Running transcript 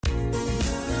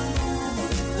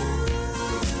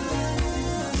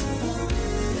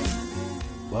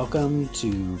Welcome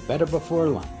to Better Before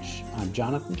Lunch. I'm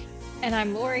Jonathan. And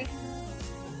I'm Lori.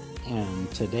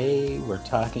 And today we're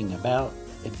talking about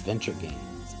adventure games.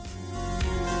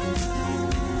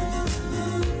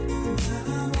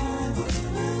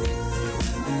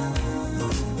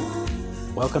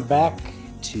 Welcome back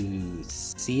to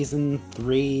Season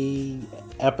 3,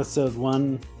 Episode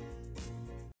 1,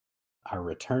 our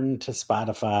return to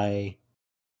Spotify.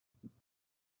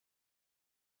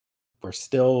 We're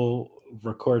still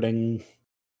recording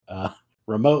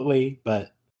remotely,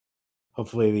 but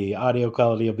hopefully the audio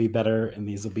quality will be better and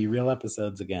these will be real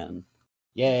episodes again.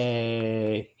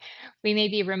 Yay! We may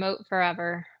be remote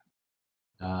forever.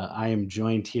 I am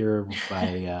joined here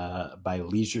by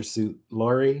Leisure Suit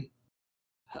Lori,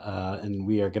 and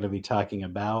we are going to be talking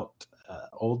about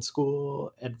old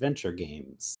school adventure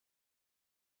games.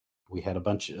 We had a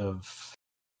bunch of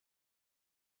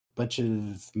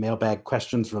mailbag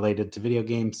questions related to video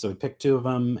games, so we picked two of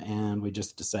them, and we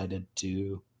just decided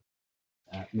to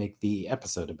make the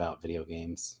episode about video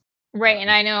games. Right,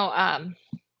 and I know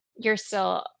you're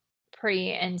still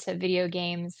pretty into video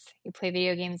games. You play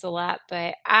video games a lot,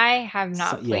 but I have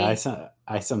not played. Yeah,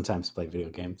 I sometimes play video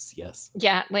games, yes.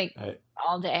 Yeah,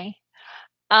 all day.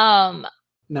 No,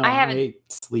 I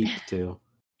sleep too.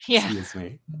 Yeah. Excuse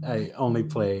me. I only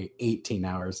play 18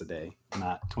 hours a day,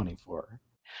 not 24.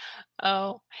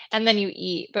 Oh, and then you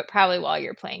eat, but probably while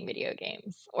you're playing video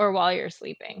games or while you're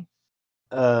sleeping.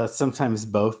 Sometimes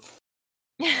both.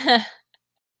 I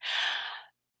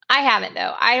haven't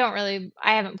though. I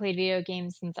haven't played video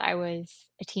games since I was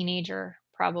a teenager,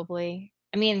 probably.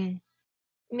 I mean,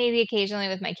 maybe occasionally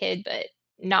with my kid, but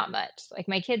not much. Like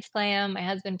my kids play them, my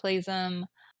husband plays them.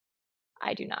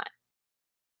 I do not.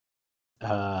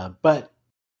 But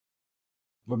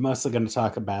we're mostly going to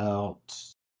talk about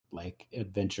like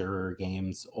adventure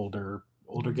games, older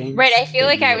games. Right. I feel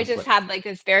like I just had like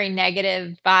this very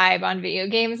negative vibe on video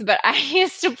games, but I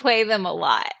used to play them a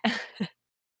lot.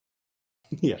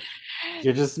 Yeah.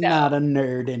 You're just not a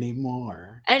nerd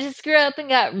anymore. I just grew up and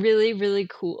got really, really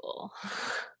cool.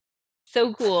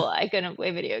 So cool. I couldn't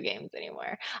play video games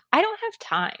anymore. I don't have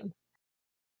time,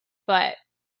 but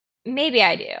maybe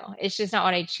I do. It's just not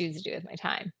what I choose to do with my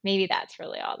time. Maybe that's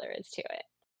really all there is to it.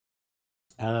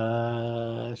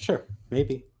 Sure.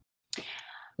 Maybe.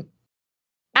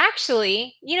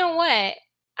 Actually, you know what?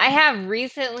 I have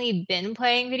recently been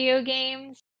playing video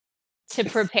games to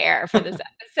prepare for this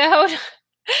episode.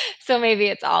 So maybe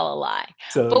it's all a lie.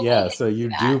 So you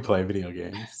do play video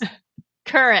games.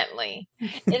 Currently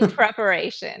in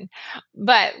preparation.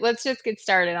 But let's just get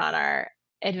started on our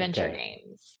adventure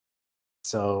games.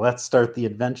 So let's start the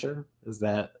adventure. Is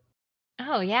that?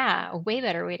 Oh yeah, a way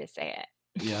better way to say it.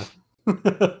 Yeah.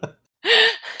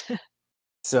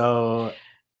 So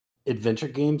adventure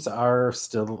games are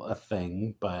still a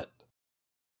thing, but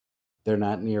they're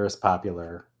not near as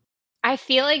popular. I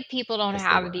feel like people don't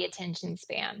have the attention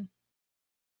span.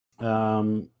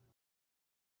 Definitely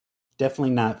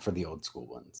not for the old school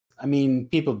ones. I mean,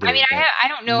 people do. I mean, I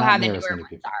don't know how the newer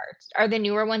ones are. Are the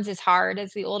newer ones as hard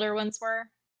as the older ones were?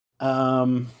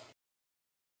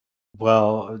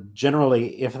 Well,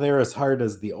 generally, if they're as hard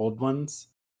as the old ones,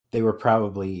 they were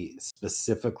probably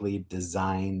specifically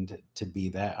designed to be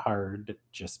that hard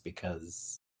just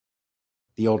because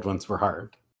the old ones were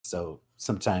hard. So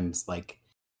sometimes like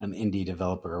an indie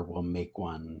developer will make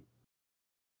one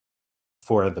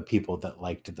for the people that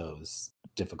liked those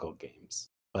difficult games.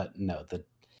 But no, the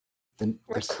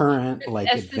current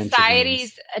as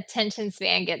society's attention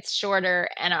span gets shorter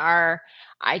and our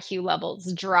IQ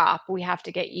levels drop, we have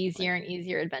to get easier and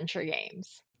easier adventure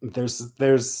games.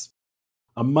 There's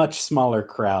a much smaller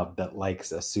crowd that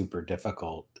likes a super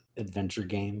difficult adventure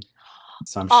game.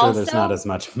 So I'm sure there's not as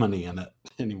much money in it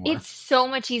anymore. It's so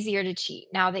much easier to cheat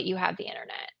now that you have the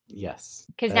internet. Yes.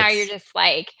 Because now you're just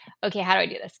like, okay, how do I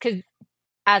do this? Because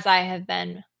as I have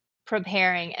been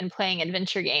preparing and playing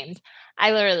adventure games,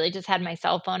 I literally just had my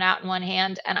cell phone out in one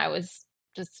hand and I was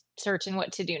just searching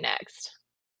what to do next.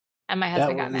 And my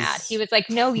husband got mad. He was like,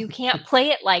 no, you can't play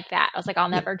it like that. I was like, I'll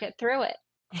never get through it.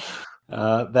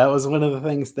 That was one of the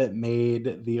things that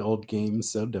made the old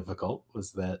games so difficult,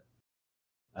 was that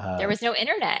there was no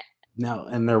internet. No,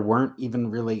 and there weren't even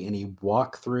really any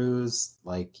walkthroughs.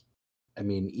 Like, I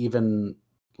mean, even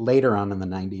later on in the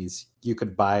 90s, you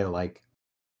could buy like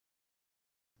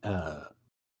a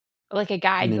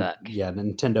guidebook.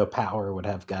 Nintendo Power would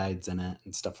have guides in it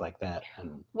and stuff like that.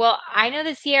 And well, I know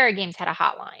the Sierra games had a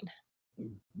hotline.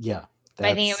 Yeah. But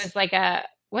I think it was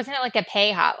wasn't it like a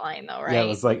pay hotline though, right? Yeah,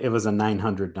 it was a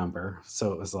 900 number.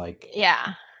 So it was like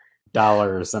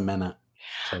 $1 a minute.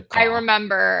 I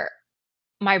remember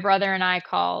my brother and I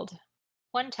called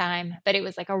one time, but it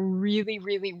was like a really,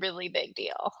 really, really big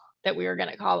deal that we were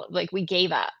gonna call it. Like we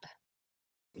gave up.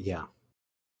 Yeah.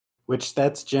 Which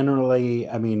that's generally,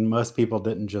 I mean, most people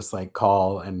didn't just like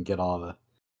call and get all the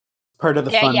part of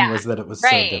the Yeah, fun yeah. was that it was so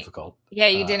Right. difficult. Yeah,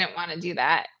 you didn't wanna do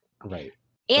that. Right.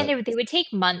 And But they would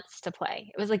take months to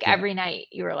play. It was like yeah, every night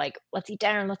you were like, "Let's eat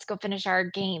dinner, let's go finish our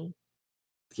game."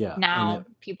 yeah. And Now,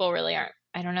 people really aren't,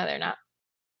 I don't know, they're not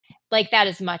like that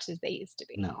as much as they used to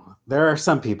be. no, there are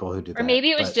some people who do Or that,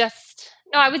 maybe it was but just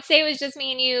no, I would say it was just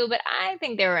me and you, but I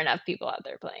think there were enough people out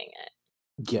there playing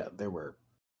it. yeah, there were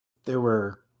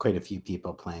quite a few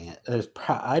people playing it.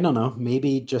 I don't know,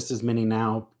 maybe just as many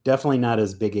now. Definitely not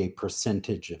as big a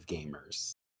percentage of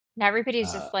gamers. Now everybody's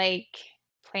Uh, just like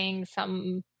playing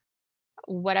some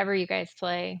whatever you guys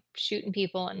play, shooting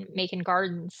people and making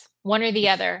gardens. One or the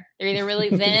other. They're either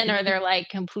really zen or they're like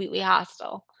completely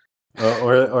hostile.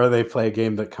 or they play a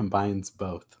game that combines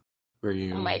both, where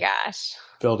Oh my you gosh.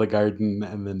 build a garden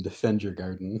and then defend your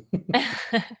garden.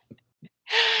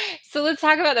 So let's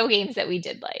talk about the games that we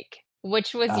did like.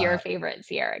 Which was your uh, favorite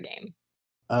Sierra game?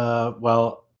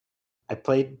 well, I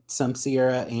played some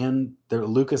Sierra and their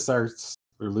LucasArts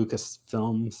or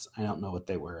Lucasfilms. I don't know what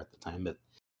they were at the time, but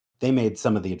they made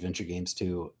some of the adventure games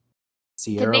too. Did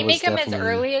Sierra they make was them as definitely,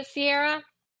 early as Sierra?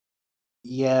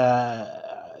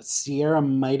 yeah, Sierra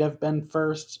might have been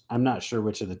first. I'm not sure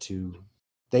which of the two.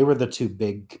 They were the two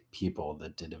big people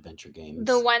that did adventure The games.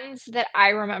 ones that I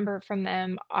remember from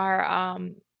them are,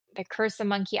 The Curse of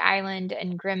Monkey Island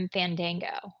and Grim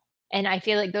Fandango, and I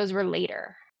feel like those were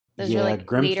later. Those were, Yeah,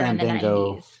 like, later in the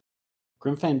 '90s.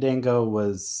 Grim Fandango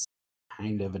was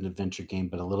kind of an adventure game,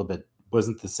 but a little bit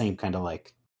wasn't the same kind of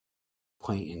like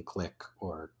point and click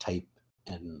or type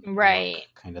and look Right.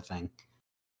 kind of thing.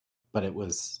 But it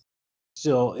was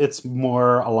still, it's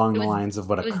more along It the was lines of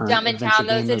what a it was current dumbing adventure down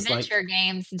those game is adventure like.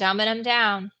 games, dumbing them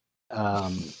down.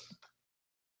 Um,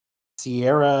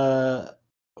 Sierra,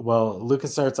 well,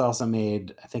 LucasArts also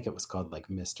made, I think it was called like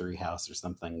Mystery House or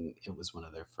something. It was one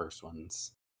of their first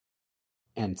ones.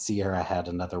 And Sierra had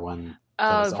another one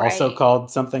that was Oh, also right. called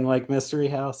something like Mystery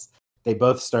House. They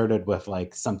both started with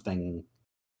like something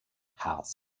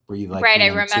house, where you like Right, I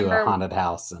went into a remember haunted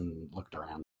house and looked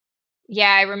around.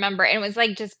 yeah, I remember, and it was,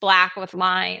 like, just black with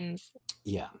lines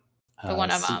Yeah. for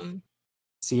one of them.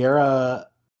 Sierra,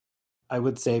 I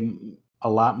would say a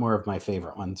lot more of my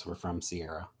favorite ones were from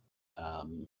Sierra.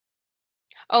 Um,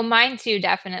 Oh, mine too,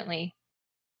 definitely.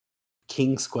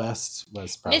 King's Quest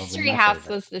was probably Mystery my House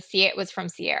favorite. was was from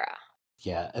Sierra.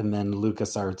 Yeah, and then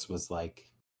LucasArts was like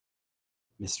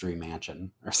Mystery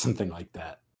Mansion or something like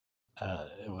that.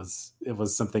 It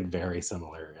was something very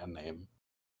similar in name.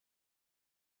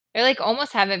 They, like,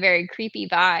 almost have a very creepy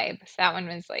vibe. That one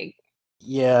was, like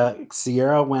Yeah,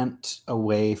 Sierra went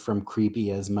away from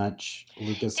creepy as much. there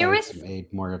LucasArts was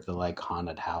made more of the like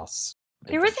haunted house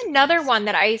there was adventure another games. one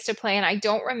that I used to play, and I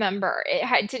don't remember.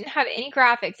 Didn't have any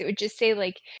graphics. It would just say,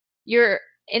 like, you're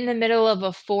in the middle of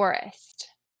a forest,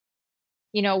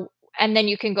 you know, and then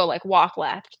you can go, like, walk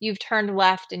left. You've turned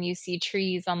left, and you see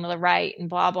trees on the right and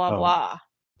blah, blah, Oh, blah.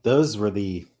 those were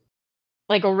the,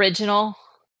 Like, original.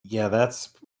 yeah,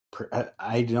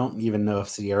 I don't even know if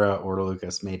Sierra or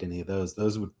Lucas made any of those.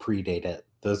 Those would predate it.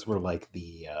 Those were like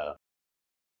the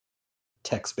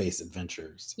text-based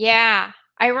adventures. Yeah.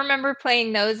 I remember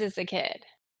playing those as a kid.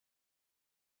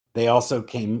 They also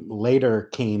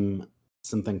came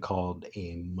something called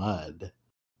a MUD,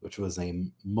 which was a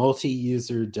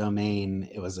multi-user domain.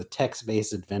 It was a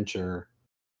text-based adventure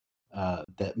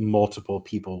that multiple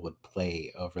people would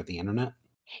play over the internet.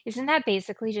 Isn't that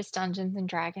basically just Dungeons& and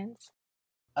Dragons?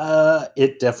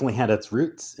 It definitely had its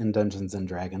roots in Dungeons and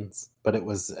Dragons, but it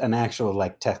was an actual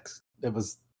like text. It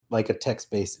was like a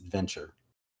text-based adventure,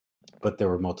 but there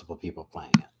were multiple people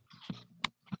playing it.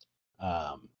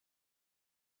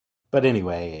 But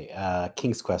anyway,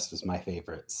 King's Quest was my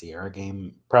favorite Sierra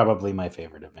game, probably my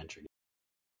favorite adventure game.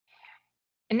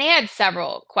 And they had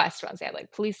several quest ones. They had,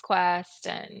 like, Police Quest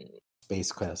and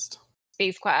Space Quest.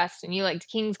 Space Quest, and you liked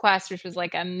King's Quest, which was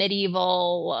like a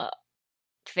medieval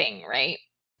thing, right?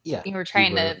 Yeah, You were you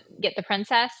trying were. to get the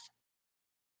princess?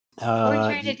 What were you Uh,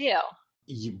 trying to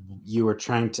you, do? you were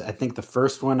trying to. I think the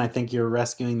first one, I think you were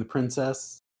rescuing the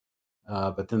princess.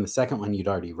 But then the second one, you'd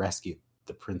already rescued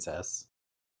the princess,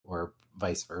 or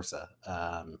vice versa.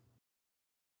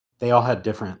 They all had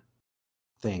different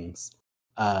things.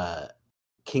 Uh,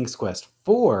 King's Quest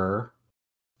 4,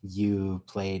 you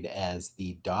played as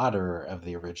the daughter of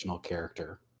the original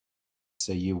character.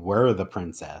 So you were the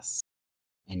princess,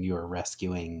 and you were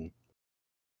rescuing.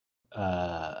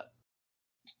 Uh,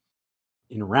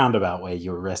 in a roundabout way,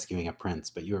 you were rescuing a prince,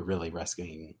 but you were really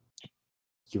rescuing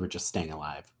you were just staying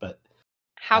alive. But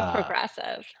How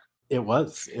progressive. It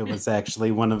was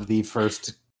actually one of the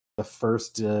first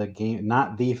game,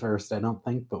 not the first, I don't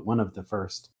think, but one of the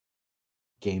first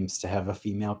games to have a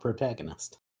female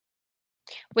protagonist.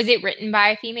 Was it written by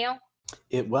a female?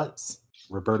 It was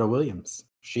Roberta Williams.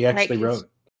 She actually wrote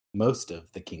most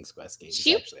of the King's Quest games.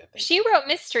 She wrote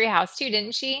Mystery House too,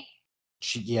 didn't she?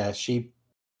 She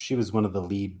was one of the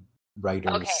lead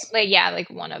writers. Okay, like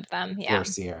one of them. Yeah, for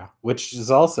Sierra, which is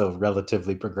also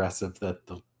relatively progressive. That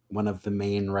one of the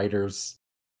main writers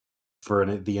for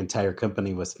the entire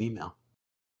company was female.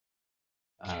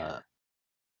 I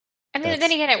mean,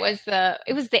 then again, it was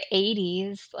the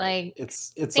 80s. Like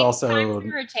it's also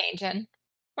we were changing.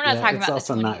 We're not talking about. It's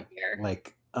also not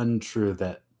like untrue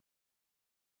that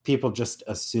people just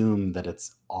assume that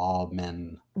it's all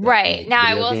men. Right now,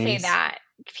 I will say that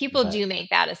people do make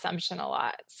that assumption a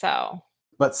lot. So,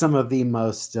 but some of the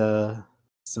most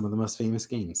famous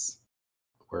games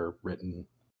were written.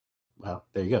 Well,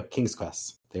 there you go. King's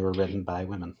Quest. They were written by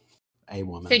women. A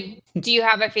woman. So, do you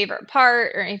have a favorite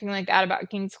part or anything like that about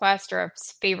King's Quest, or a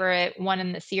favorite one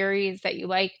in the series that you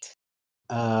liked?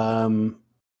 4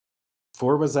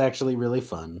 was actually really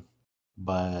fun,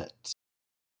 but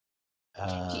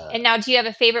and now, do you have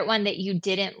a favorite one that you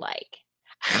didn't like?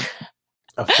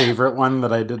 A favorite one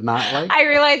that I did not like? I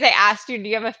realized I asked you, do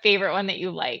you have a favorite one that you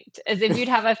liked? As if you'd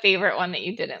have a favorite one that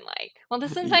you didn't like. Well,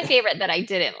 this is my favorite that I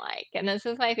didn't like, and this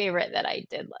is my favorite that I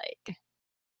did like.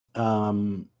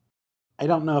 I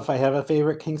don't know if I have a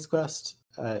favorite King's Quest.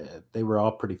 They were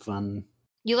all pretty fun.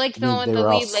 You liked the one with the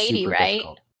lead lady, right?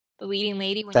 Difficult. The leading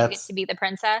lady when you get to be the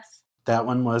princess? That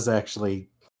one was actually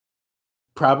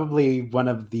probably one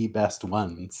of the best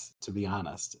ones, to be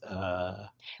honest.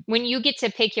 When you get to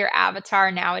pick your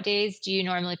avatar nowadays, do you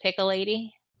normally pick a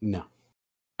lady? No.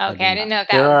 Okay, I didn't know if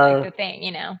that was like the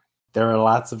thing, There are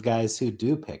lots of guys who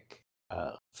do pick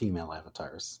female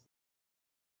avatars,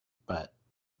 but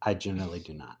I generally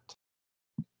do not.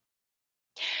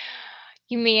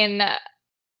 You mean...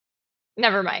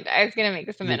 Never mind. I was going to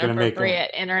make some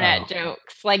inappropriate internet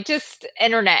jokes. Like, just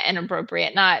internet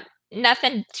inappropriate,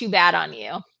 nothing too bad on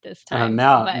you this time.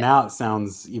 Now it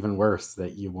sounds even worse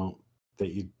that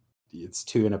it's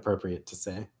too inappropriate to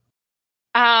say.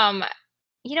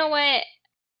 You know what?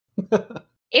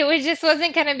 It just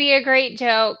wasn't going to be a great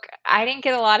joke. I didn't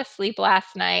get a lot of sleep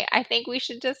last night. I think we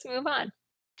should just move on.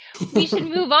 We should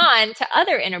move on to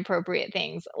other inappropriate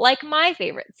things, like my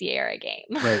favorite Sierra game.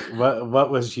 Right. What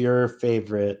was your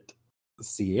favorite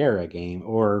Sierra game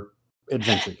or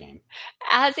adventure game?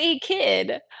 As a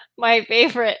kid, my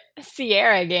favorite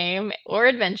Sierra game or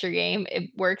adventure game, it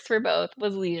works for both,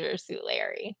 was Leisure Suit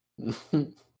Larry.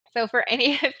 So for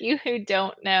any of you who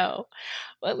don't know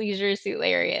what Leisure Suit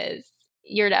Larry is,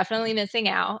 you're definitely missing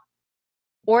out.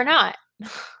 Or not.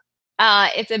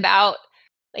 It's about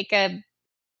like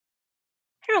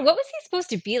I don't know, what was he supposed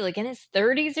to be, like in his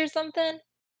 30s or something?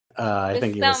 I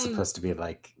think he was supposed to be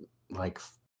like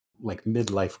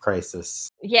midlife crisis.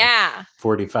 Yeah. Like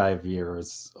 45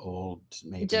 years old,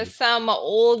 maybe. Just some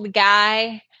old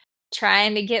guy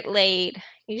trying to get laid.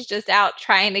 He's just out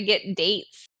trying to get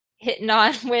dates, hitting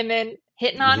on women,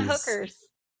 hitting on hookers.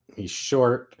 He's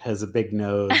short, has a big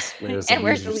nose, wears a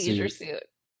leisure suit.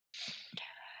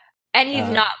 And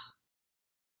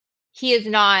he is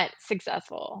not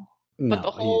successful. But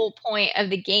the whole point of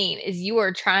the game is you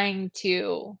are trying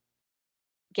to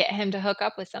get him to hook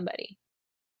up with somebody.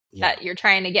 Yeah. That you're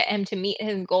trying to get him to meet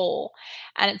his goal.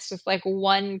 And it's just like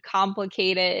one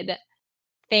complicated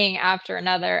thing after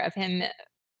another of him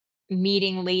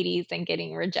meeting ladies and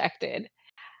getting rejected.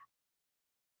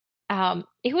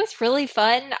 It was really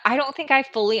fun. I don't think I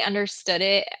fully understood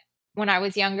it when I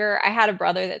was younger. I had a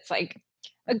brother that's like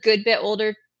a good bit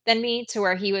older than me, to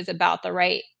where he was about the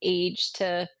right age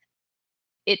to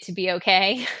be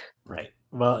okay. Right.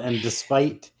 Well, and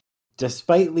despite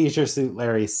Leisure Suit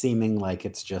Larry seeming like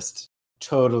it's just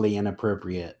totally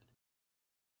inappropriate,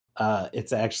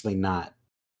 it's actually not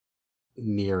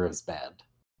near as bad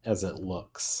as it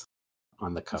looks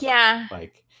on the cover. Yeah.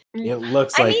 Like, it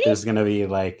looks like there's going to be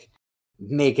like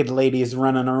naked ladies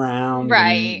running around.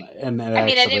 Right. And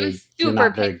it was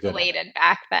super pixelated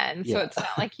back then. So it's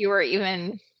not like you were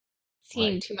even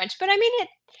seeing too much. But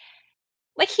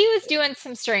like, he was doing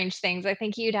some strange things. I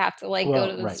think you'd have to go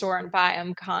to the store and buy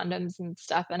him condoms and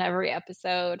stuff in every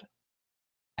episode.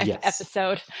 Yes.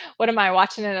 Episode. What am I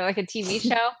watching it like a TV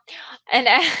show? And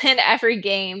in every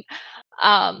game.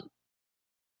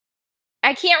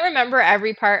 I can't remember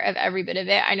every part of every bit of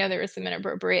it. I know there was some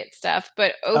inappropriate stuff,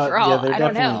 but overall, there I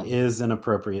don't know. definitely is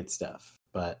inappropriate stuff,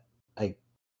 but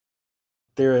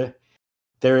there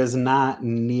There is not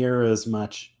near as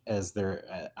much as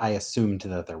there I assumed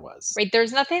that there was. Right,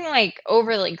 there's nothing, like,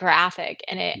 overly graphic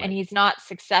in it, and Right. he's not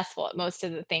successful at most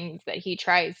of the things that he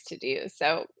tries to do,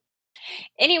 so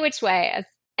any which way, as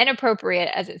inappropriate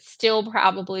as it still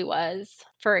probably was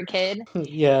for a kid,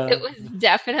 it Yeah, was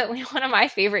definitely one of my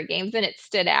favorite games, and it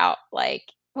stood out, like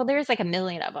well, there's, like, a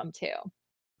million of them too.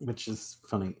 which is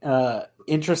funny.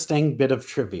 Interesting bit of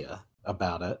trivia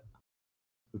about it.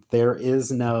 There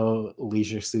is no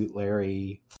Leisure Suit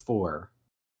Larry 4.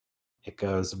 It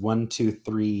goes 1, 2,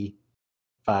 3,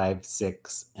 5,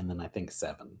 6, and then I think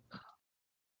 7.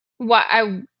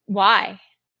 Why?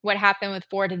 What happened with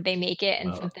 4? Did they make it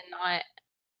and Well, something not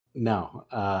no.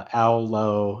 Al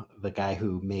Lowe, the guy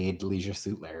who made Leisure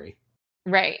Suit Larry,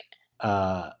 right.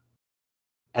 uh,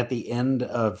 at the end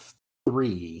of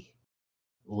 3,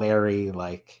 Larry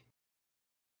like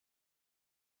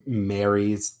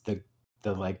marries the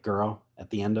like girl at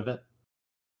the end of it.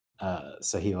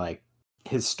 So he like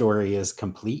his story is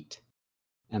complete,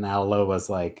 and Al Lowe was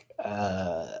like,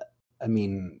 I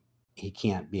mean, he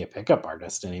can't be a pickup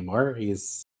artist anymore.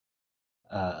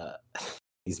 Uh,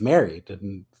 he's married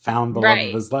and found the love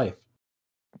of Right. his life.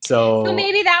 So So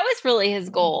maybe that was really his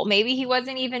goal. Maybe he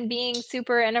wasn't even being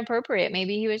super inappropriate.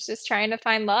 Maybe he was just trying to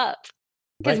find love.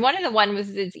 Because right. one of the one was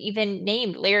is even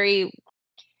named Larry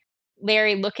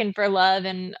looking for love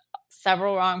in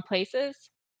several wrong places,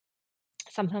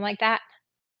 something like that.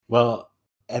 Well,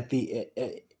 at the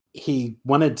he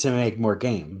wanted to make more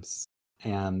games,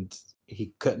 and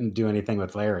he couldn't do anything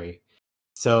with Larry.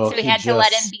 So So we he had to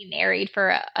let him just be married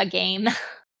for a game.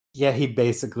 yeah, he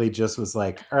basically just was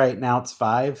like, "All right, now it's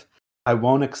 5. I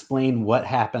won't explain what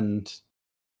happened,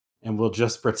 and we'll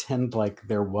just pretend like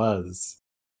there was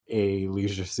a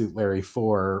Leisure Suit Larry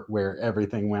 4 where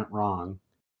everything went wrong,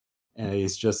 and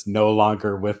he's just no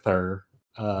longer with her."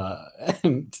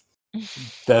 And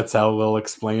that's how we'll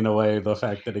explain away the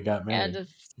fact that he got Yeah, married.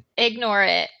 just ignore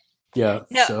it. Yeah,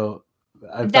 No, so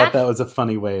I thought that's that was a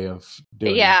funny way of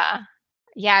doing it. yeah.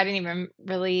 Yeah, I didn't even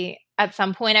really at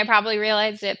some point I probably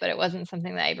realized it, but it wasn't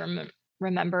something that I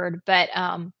remembered. But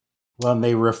Well, and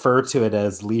they refer to it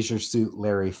as Leisure Suit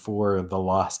Larry 4 The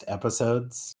Lost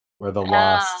Episodes, or the uh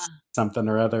Lost something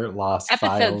or other, Lost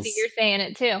episodes, so Files. you're saying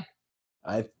it too.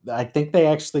 I think they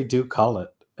actually do call it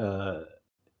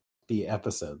the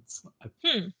episodes.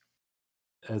 Hmm.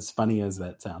 As funny as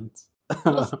that sounds.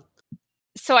 Well,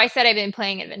 so I said I've been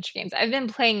playing adventure games. I've been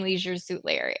playing Leisure Suit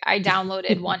Larry. I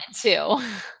downloaded 1 and 2.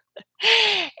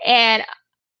 And,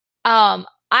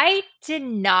 I did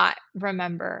not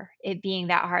remember it being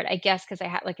that hard. I guess because I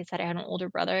had like I said, I had an older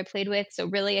brother I played with, so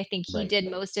really I think he Right.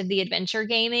 did most of the adventure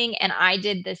gaming, and I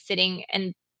did the sitting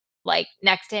and, like,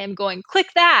 next to him going, "Click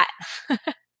that."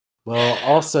 Well,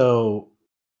 also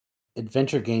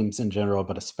adventure games in general,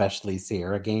 but especially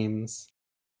Sierra games,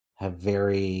 have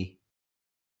very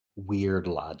weird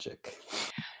logic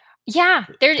Yeah,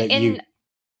 they're that in you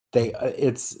they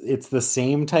it's the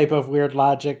same type of weird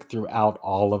logic throughout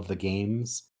all of the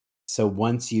games. So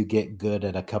once you get good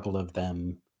at a couple of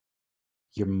them,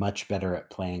 you're much better at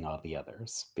playing all the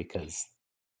others because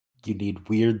you need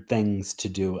weird things to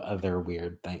do other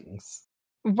weird things.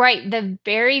 right, the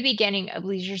very beginning of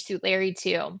Leisure Suit Larry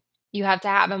 2, you have to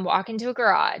have him walk into a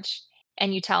garage,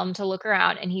 and you tell him to look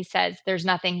around, and he says, "There's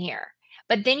nothing here."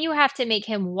 But then you have to make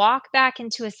him walk back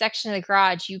into a section of the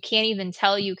garage you can't even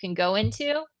tell you can go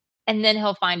into, and then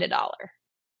he'll find a dollar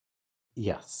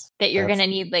Yes, that you're that's gonna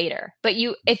need later. But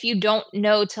you if you don't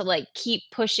know to, like, keep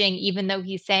pushing even though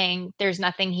he's saying, "There's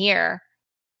nothing here,"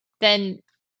 then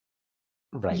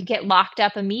you right. get locked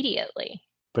up immediately.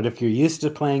 But if you're used to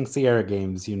playing Sierra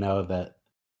games, you know that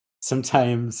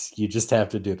sometimes you just have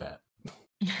to do that.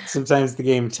 Sometimes the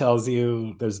game tells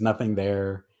you there's nothing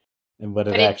there, and what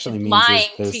it But it's actually just means is lying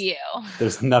to you.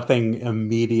 there's nothing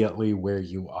immediately where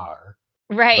you are,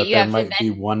 Right, but you there have to might be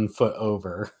then 1 foot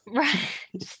over. right,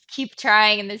 just keep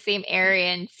trying in the same area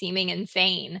and seeming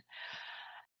insane.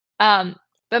 Um,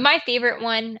 but my favorite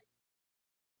one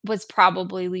was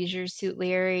probably Leisure Suit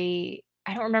Larry.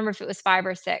 I don't remember if it was 5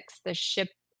 or 6, the ship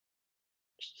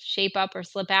Shape Up or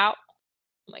Slip Out.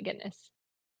 Oh my goodness.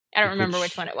 I don't remember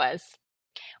which Which one it was.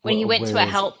 When he went to where a is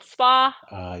it? health spa.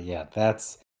 Yeah,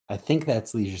 that's I think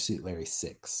that's Leisure Suit Larry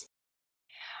 6.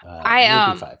 I,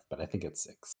 Maybe 5, but I think it's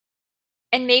 6.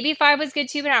 and maybe 5 was good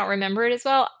too, but I don't remember it as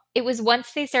well. It was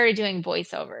once they started doing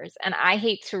voiceovers, and I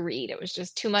hate to read. It was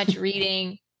just too much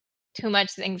reading, too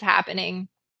much things happening.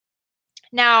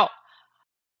 Now,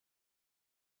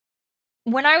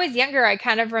 when I was younger, I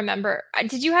kind of remember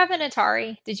did you have an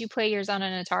Atari? Did you play yours on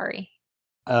an Atari?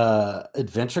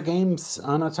 Adventure games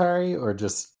on Atari or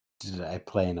just did I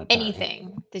play an Atari?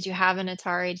 Anything. Did you have an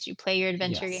Atari? Did you play your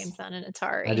adventure Yes. games on an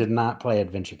Atari? I did not play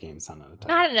adventure games on an Atari.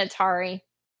 Not an Atari.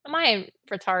 Am I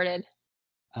retarded?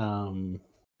 Um,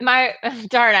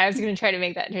 Darn, I was going to try to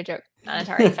make that into a joke. Not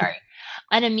Atari, sorry.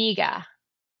 An Amiga.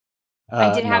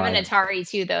 I did have an Atari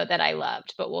too, though, that I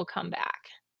loved, but we'll come back.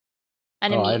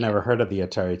 An Amiga. I never heard of the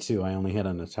Atari 2. I only had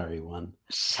an Atari 1.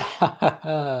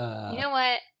 You know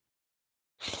what?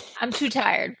 I'm too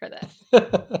tired for this.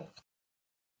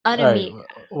 An Amiga. Right,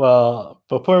 well,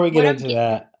 before we get into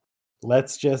that,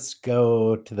 let's just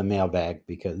go to the mailbag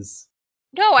because...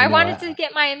 No, I wanted to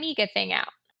get my Amiga thing out.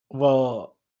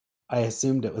 Well, I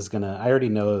assumed it was going to... I already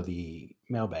know the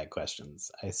mailbag questions.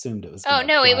 I assumed it was going to... Oh,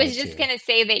 no, it was just going to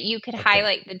say that you could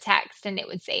highlight the text and it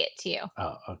would say it to you.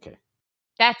 Oh, okay.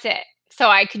 That's it. So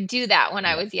I could do that when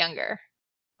I was younger.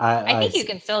 I think you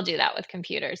can still do that with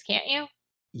computers, can't you?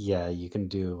 Yeah, you can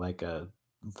do like a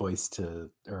voice to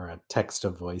or a text to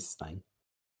voice thing.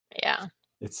 Yeah.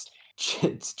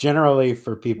 It's generally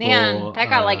for people. Man, that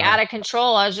got like out of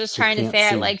control. I was just trying to say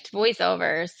I liked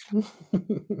voiceovers.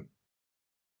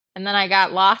 And then I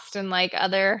got lost in like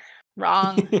other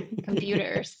wrong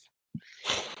computers.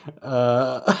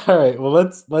 All right. Well,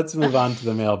 let's move on to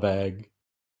the mailbag.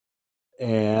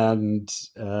 And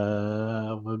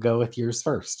we'll go with yours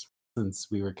first, since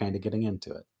we were kind of getting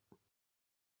into it.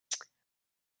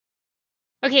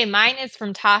 Okay, mine is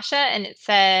from Tasha, and it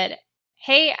said,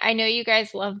 "Hey, I know you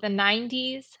guys love the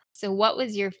 90s. So what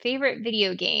was your favorite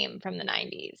video game from the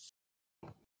 90s?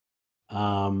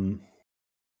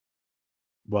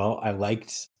 Well, I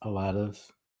liked a lot of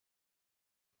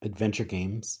adventure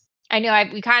games. I know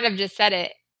we kind of just said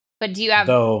it, but do you have...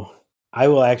 Though I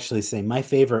will actually say my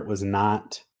favorite was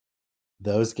not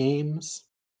those games.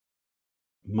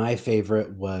 My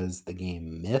favorite was the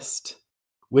game Myst,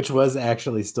 which was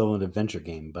actually still an adventure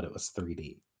game, but it was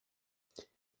 3D.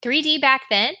 3D back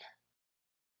then?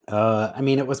 I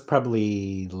mean, it was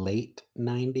probably late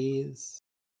 90s.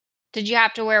 Did you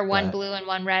have to wear one blue and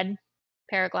one red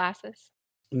pair of glasses?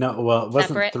 No, well, it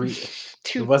wasn't Separate?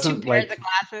 It wasn't two pairs of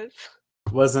glasses.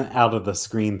 It wasn't out of the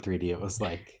screen 3D. It was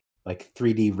like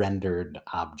 3D rendered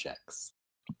objects.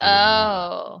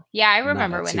 Oh, yeah, I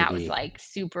remember when that was like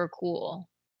super cool.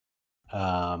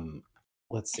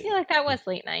 Let's see. I feel like that was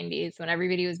late 90s when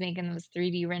everybody was making those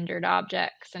 3D rendered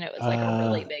objects, and it was like a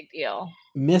really big deal.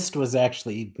 Myst was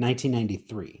actually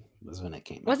 1993 was when it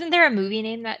came out. Wasn't there a movie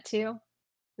named that too?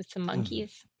 With some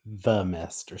monkeys? The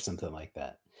Myst or something like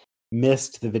that.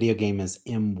 Myst, the video game, is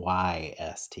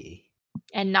MYST.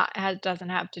 And doesn't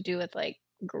have to do with like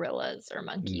gorillas or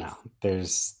monkeys. No,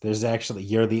 there's actually,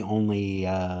 you're the only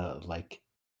like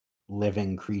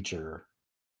living creature.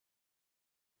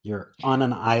 You're on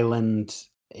an island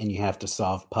and you have to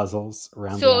solve puzzles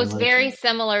around the island. So it was very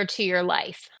similar to your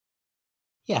life.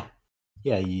 Yeah.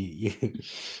 Yeah,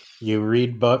 you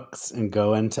read books and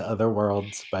go into other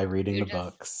worlds by reading the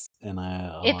books. And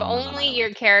if only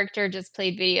your character just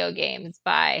played video games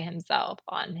by himself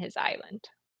on his island.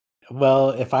 Well,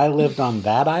 if I lived on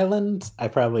that island, I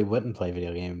probably wouldn't play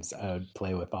video games. I would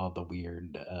play with all the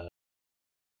weird,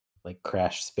 like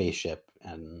Crash Spaceship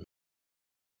and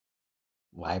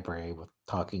library with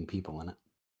talking people in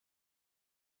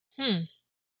it.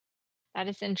 That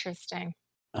is interesting.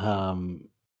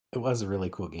 It was a really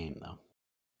cool game, though.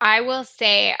 I will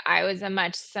say I was a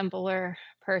much simpler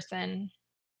person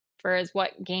for as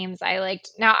what games I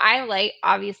liked. Now,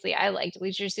 obviously, I liked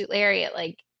Leisure Suit Larry. It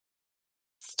like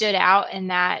stood out in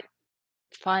that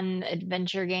fun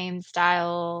adventure game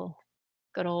style,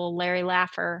 good old Larry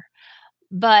Laffer.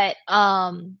 But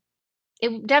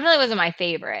it definitely wasn't my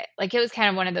favorite. Like, it was kind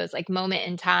of one of those like moment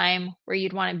in time where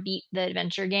you'd want to beat the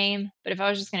adventure game. But if I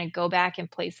was just going to go back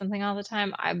and play something all the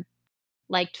time, I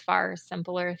liked far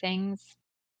simpler things.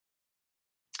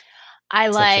 I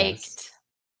liked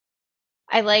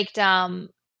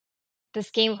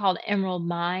this game called Emerald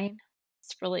Mine.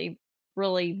 It's really,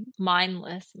 really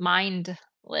mindless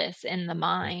in the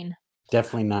mine.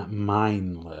 Definitely not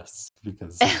mindless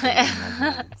because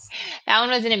that one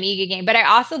was an Amiga game, but I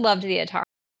also loved the Atari.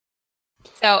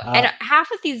 So, and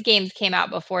half of these games came out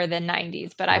before the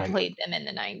 90s, but I played them in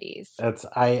the 90s. That's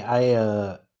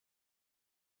I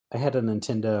had a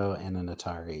Nintendo and an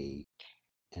Atari.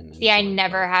 See, I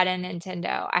never had a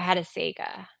Nintendo. I had a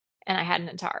Sega and I had an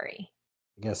Atari.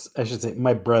 I guess I should say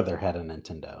my brother had a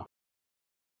Nintendo.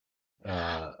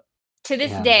 To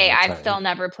this day, I've still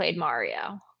never played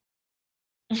Mario.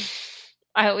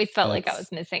 I always felt like I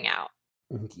was missing out.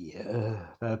 Yeah,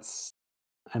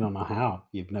 I don't know how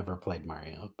you've never played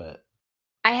Mario, but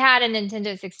I had a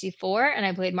Nintendo 64 and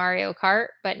I played Mario Kart,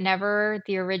 but never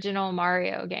the original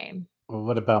Mario game. Well,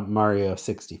 what about Mario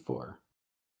 64?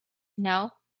 No?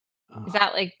 Is Oh,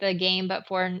 that like the game but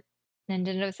for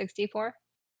Nintendo 64?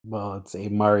 well, it's a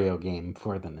Mario game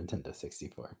for the Nintendo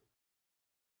 64.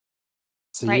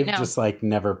 So Right, you've no. just like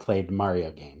never played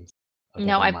Mario games other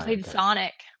No, than I Mario played Kart.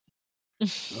 Sonic.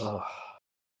 Ugh,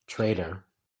 traitor.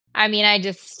 I mean, I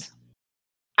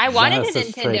wanted a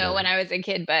Genesis Nintendo when traitor. I was a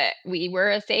kid, but we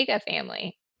were a Sega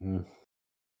family. Mm.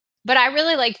 But I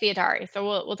really liked the Atari, so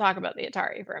we'll talk about the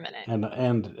Atari for a minute.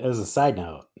 And as a side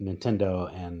note,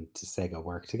 Nintendo and Sega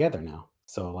work together now.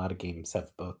 So a lot of games have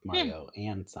both Hmm. Mario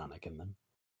and Sonic in them.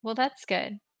 Well, that's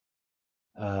good.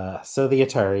 So the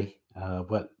Atari,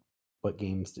 what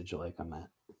games did you like on that?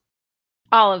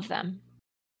 All of them.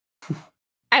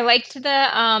 I liked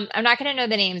I'm not gonna know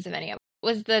the names of any of them.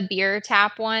 Was the beer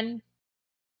tap one?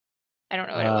 I don't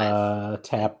know what it was.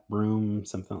 Tap Room,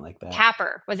 something like that.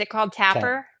 Tapper. Was it called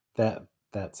Tapper?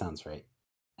 That sounds right.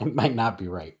 It might not be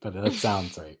right, but it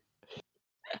sounds right.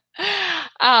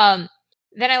 um,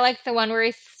 then I liked the one where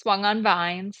he swung on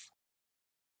vines.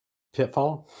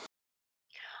 Pitfall?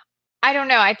 I don't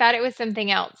know. I thought it was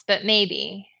something else, but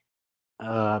maybe. I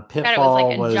thought it was like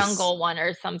Pitfall a was jungle one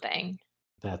or something.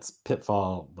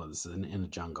 Pitfall was in a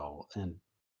jungle, and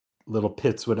little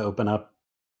pits would open up.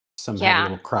 Some had Yeah.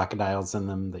 little crocodiles in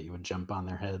them that you would jump on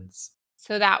their heads.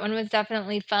 So that one was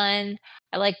definitely fun.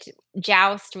 I liked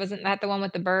Joust. Wasn't that the one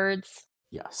with the birds?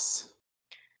 Yes.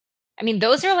 I mean,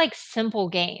 those are like simple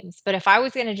games, but if I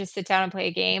was going to just sit down and play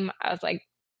a game, I was like,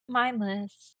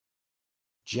 mindless.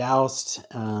 Joust,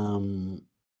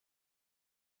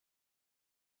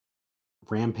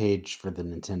 Rampage for the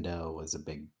Nintendo was a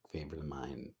big favorite of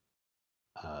mine.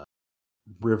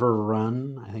 River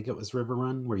Run, I think it was River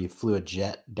Run, where you flew a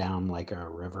jet down like a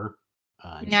river.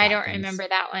 No, I don't remember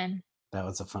that one. That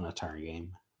was a fun Atari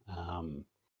game.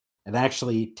 And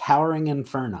actually, Towering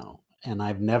Inferno, and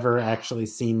I've never actually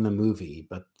seen the movie,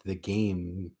 but the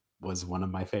game was one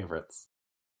of my favorites.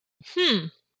 You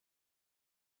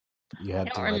had I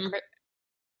to don't remember.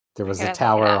 there was I a gotta look it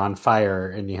tower up. on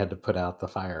fire, and you had to put out the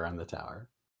fire on the tower.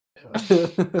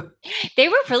 They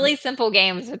were really simple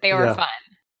games, but they were fun.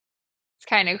 It's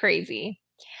kind of crazy.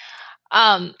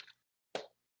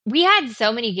 We had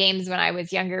so many games when I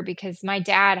was younger because my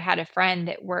dad had a friend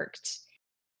that worked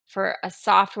for a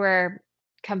software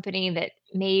company that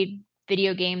made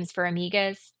video games for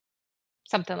Amigas,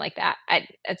 something like that.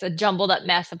 It's a jumbled up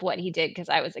mess of what he did because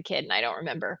I was a kid and I don't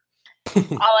remember.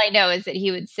 All I know is that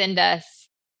he would send us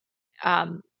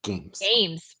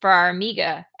games for our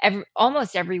Amiga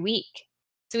almost every week.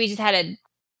 So we just had a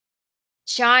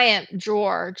giant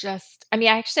drawer actually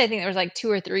I think there was like 2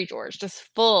 or 3 drawers just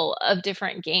full of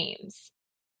different games.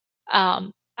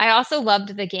 I also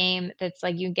loved the game that's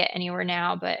like you can get anywhere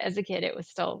now, but as a kid it was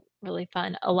still really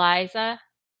fun. Eliza.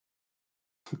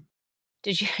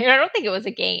 Did you I don't think it was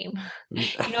a game.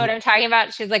 You know what I'm talking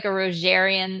about? She's like a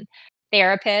Rogerian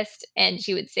therapist and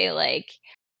she would say like,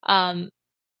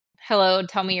 hello,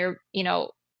 tell me your,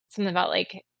 something about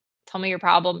like tell me your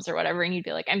problems or whatever, and you'd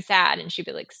be like, I'm sad, and she'd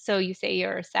be like, so you say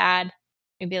you're sad?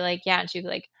 You'd be like, yeah, and she'd be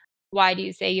like, why do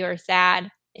you say you're sad?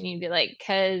 And you'd be like,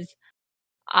 because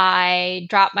I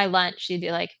dropped my lunch. She'd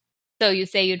be like, so you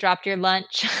say you dropped your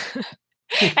lunch?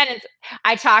 And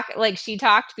she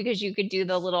talked because you could do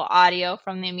the little audio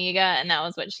from the Amiga, and that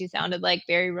was what she sounded like,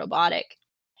 very robotic.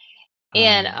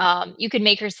 And you could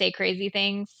make her say crazy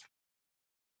things.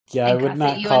 Yeah, I would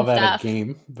not call that a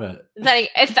game, but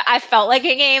I felt like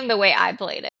a game the way I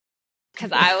played it,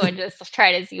 because I would just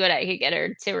try to see what I could get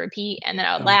her to repeat, and then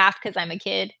I would laugh because I'm a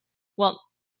kid. Well,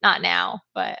 not now,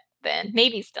 but then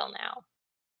maybe still now.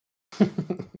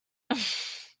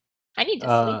 I need to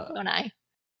sleep, don't I?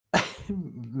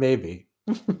 Maybe.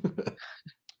 Did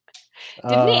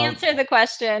we answer the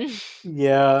question?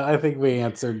 Yeah, I think we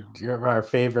answered our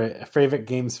favorite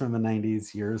games from the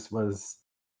 90s. Yours was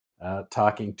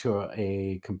talking to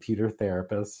a computer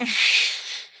therapist.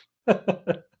 Now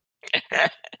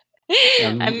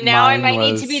I might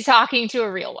need to be talking to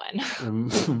a real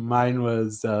one. Mine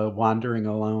was wandering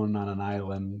alone on an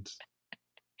island.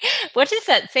 What does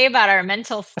that say about our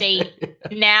mental state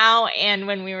now and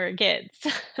when we were kids?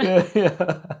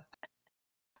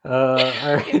 All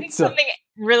right, something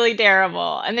really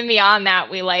terrible, and then beyond that,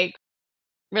 we like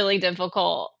really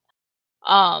difficult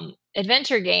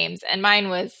adventure games, and mine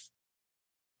was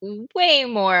way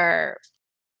more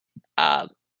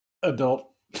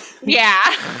adult. Yeah.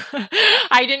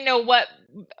 I didn't know what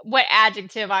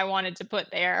adjective I wanted to put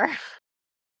there.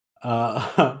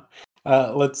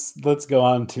 Let's go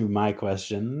on to my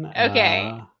question.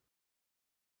 Okay.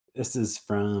 This is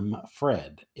from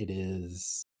Fred. It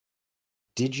is,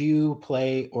 Did you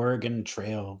play Oregon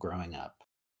Trail growing up?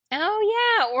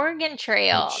 Oh yeah, Oregon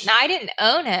Trail. Which Now I didn't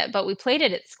own it, but we played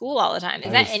it at school all the time. Is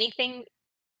I that was anything?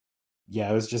 Yeah,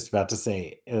 I was just about to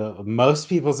say, most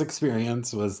people's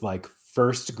experience was like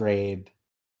first grade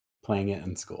playing it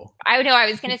in school. I know. I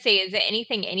was gonna say, is it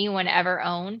anything anyone ever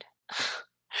owned?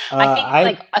 I think I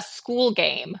like a school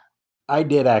game. I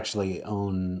did actually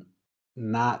own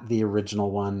not the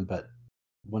original one, but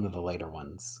one of the later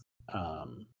ones.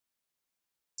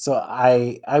 So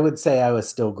I would say I was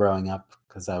still growing up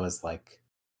because I was like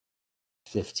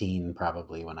 15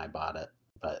 probably when I bought it.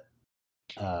 But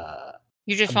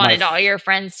You just my wanted all your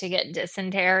friends to get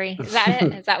dysentery. Is that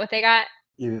it? Is that what they got?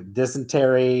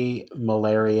 dysentery,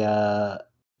 malaria,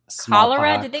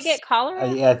 Cholera? Did they smallpox. get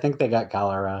cholera? Yeah, I think they got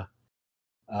cholera.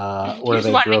 You Or just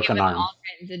they wanted to broke give an them arm. all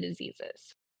kinds of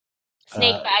diseases.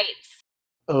 Snake Uh, bites.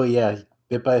 oh yeah,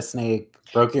 bit by a snake,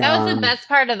 broke your That was the arm. best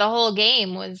part of the whole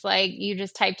game was like you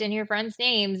just typed in your friends'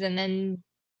 names and then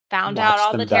found out Watch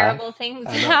all them the die. terrible things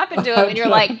I that know. happened to them. And you're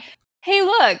like, hey,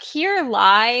 look, here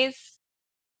lies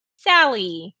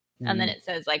Sally. And then it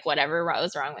says like whatever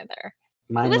was wrong with her.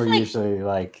 Mine was were like- usually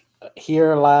like,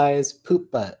 here lies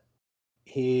Poop Butt.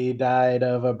 He died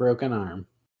of a broken arm.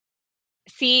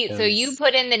 See, so you 'Cause-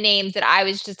 put in the names that I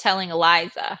was just telling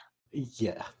Eliza.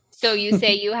 Yeah. So you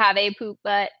say you have a poop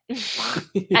butt,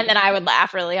 and then I would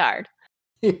laugh really hard.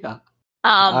 Yeah.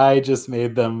 Um, I just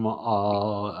made them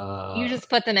all. you just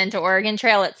put them into Oregon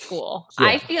Trail at school. Yeah.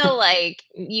 I feel like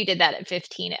you did that at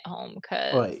 15 at home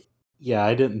because Well, yeah,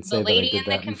 I didn't say the that I lady did in the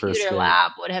that in first computer grade.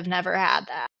 lab would have never had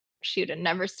that. She would have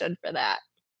never stood for that.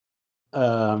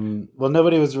 Well,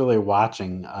 nobody was really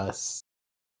watching us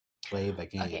play the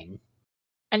game. Okay.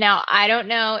 And now I don't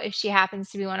know if she happens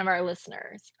to be one of our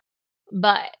listeners,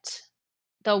 but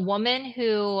the woman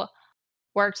who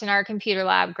worked in our computer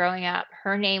lab growing up,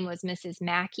 her name was Mrs.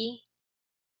 Mackey.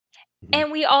 Mhm.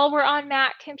 And we all were on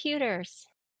Mac computers.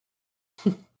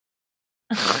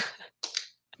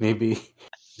 Maybe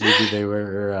they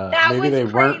were. That Maybe was they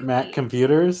weren't Mac crazy.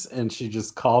 computers, and she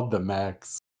just called them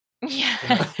Macs. Yeah.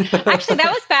 Actually,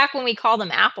 that was back when we called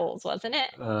them apples, wasn't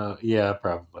it? Yeah,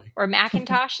 probably. Or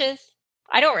Macintoshes?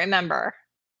 I don't remember.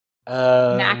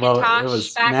 Well, Macintosh it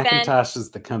was back then? Macintosh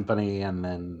is the company, and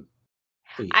then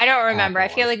I don't remember. I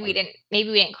Apple feel is like we didn't. Maybe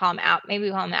we didn't call them out. Maybe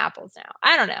we call them apples now.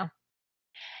 I don't know.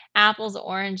 Apples,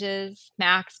 oranges,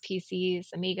 Macs, PCs,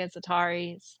 Amigas,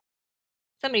 Ataris.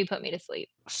 Somebody put me to sleep.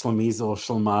 Schlemizel,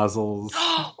 Schlemazzles.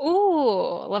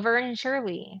 Ooh, Laverne and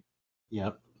Shirley.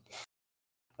 Yep.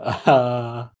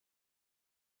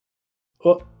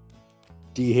 Oh,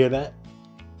 do you hear that?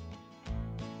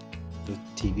 The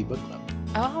TV book club.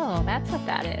 Oh, that's what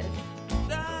that is.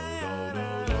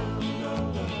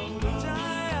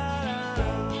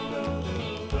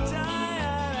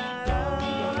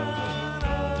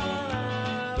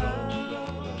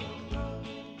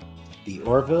 The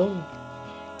Orville,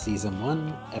 Season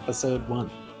 1, Episode 1.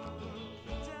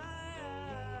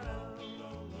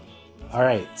 All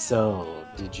right, so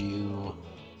did you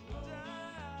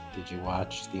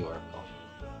watch The Orville?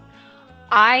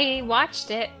 I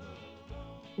watched it.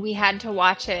 We had to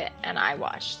watch it, and I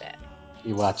watched it.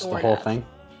 You watched Sort the whole of. thing?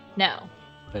 No,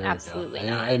 There we go. absolutely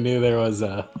not. I knew there was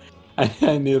a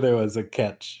I knew there was a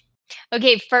catch.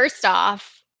 Okay, first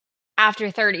off,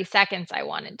 after 30 seconds, I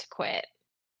wanted to quit,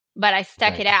 but I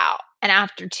stuck Right. it out. And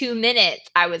after 2 minutes,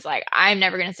 I was like, I'm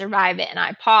never going to survive it. And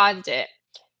I paused it.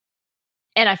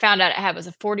 And I found out it was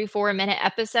a 44-minute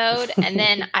episode. And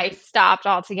then I stopped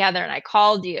altogether and I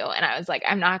called you. And I was like,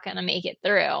 I'm not going to make it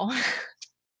through.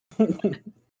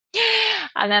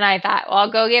 And then I thought, well,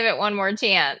 I'll go give it one more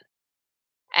chance.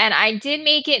 And I did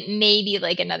make it maybe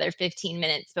like another 15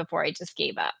 minutes before I just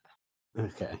gave up.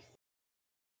 Okay.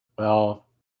 Well,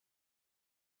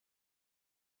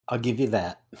 I'll give you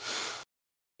that.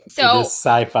 So it is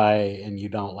sci-fi and you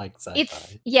don't like sci-fi.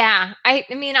 it's, yeah. I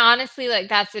mean, honestly, like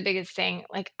that's the biggest thing.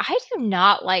 Like, I do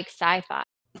not like sci-fi.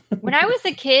 When I was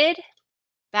a kid,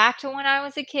 back to when I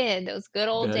was a kid, those good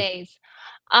old Good. days.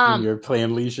 When you're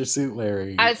playing Leisure Suit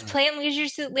Larry. I was playing Leisure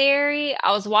Suit Larry.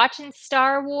 I was watching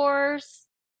Star Wars.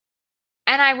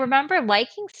 And I remember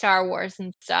liking Star Wars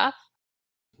and stuff.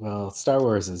 Well, Star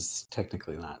Wars is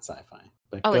technically not sci-fi.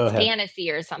 But Oh, go it's ahead. fantasy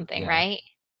or something, Yeah. right?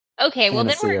 Okay, well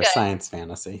then Fantasy we're or good. science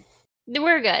fantasy.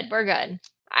 We're good. We're good.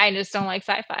 I just don't like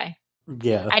sci-fi.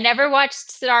 Yeah. I never watched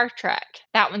Star Trek.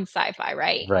 That one's sci-fi,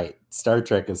 right? Right. Star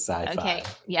Trek is sci-fi. Okay.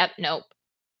 Yep. Nope.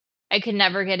 I could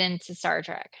never get into Star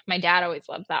Trek. My dad always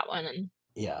loved that one, and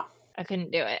Yeah. I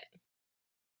couldn't do it.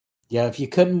 Yeah, if you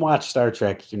couldn't watch Star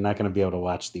Trek, you're not going to be able to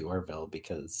watch The Orville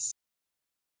because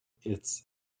it's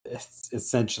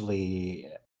essentially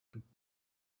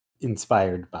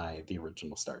inspired by the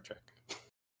original Star Trek.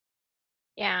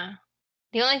 Yeah.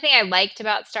 The only thing I liked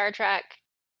about Star Trek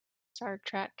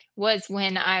was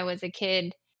when I was a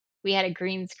kid, we had a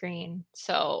green screen,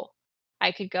 so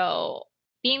I could go,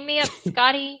 "Beam me up,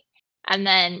 Scotty," and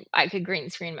then I could green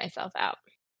screen myself out.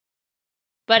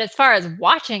 But as far as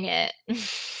watching it,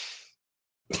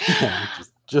 Yeah,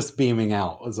 just beaming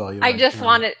out was all you I liked, just huh?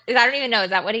 wanted I don't even know, is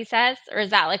that what he says? Or is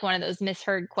that like one of those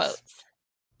misheard quotes?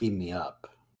 Beam me up,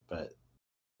 but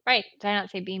Right. Did I not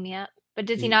say beam me up? But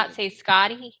does he yeah, not say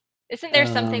Scotty? Isn't there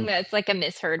something um, that's like a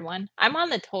misheard one? I'm on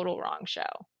the total wrong show.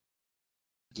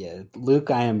 yeah,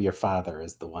 Luke, I am your father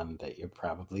is the one that you're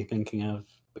probably thinking of,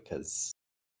 because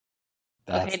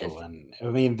that's Okay, the one. I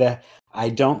mean, I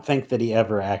don't think that he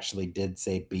ever actually did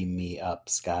say "beam me up,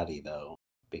 Scotty," though,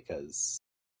 because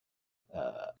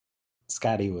uh,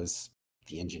 Scotty was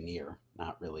the engineer,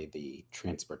 not really the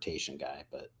transportation guy.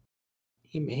 But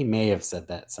he may have said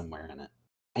that somewhere in it.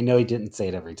 I know he didn't say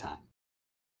it every time,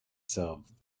 so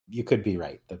you could be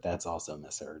right that that's also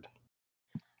misheard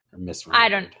or I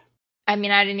don't misremembered. I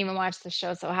mean, I didn't even watch the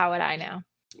show, so how would I know?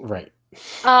 Right.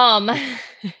 Um,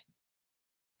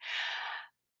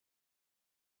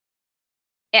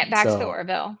 back to the So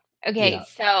Orville. Okay, yeah,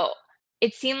 so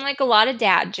it seemed like a lot of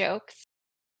dad jokes.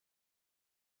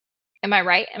 Am I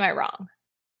right? Am I wrong?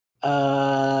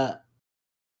 uh,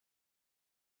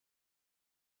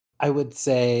 I would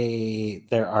say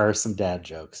there are some dad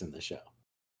jokes in the show.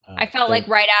 I felt like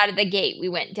There, right out of the gate we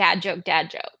went dad joke, dad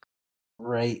joke.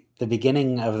 right, the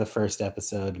beginning of the first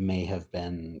episode may have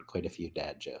been quite a few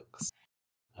dad jokes.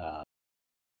 Uh,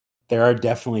 there are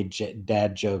definitely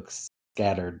dad jokes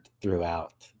scattered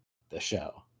throughout the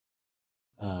show.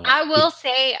 I It, will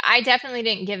say I definitely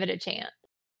didn't give it a chance.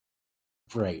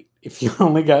 right. If you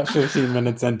only got 15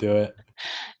 minutes into it,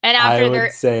 And I after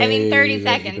would I mean, say 30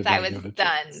 that you seconds, did I not was give it a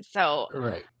done. chance. So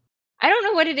Right. I don't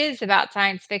know what it is about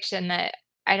science fiction that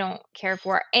I don't care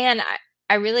for. And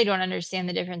I really don't understand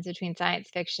the difference between science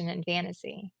fiction and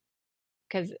fantasy,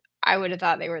 because I would have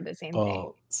thought they were the same thing.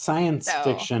 Well, science So,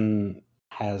 fiction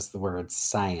has the word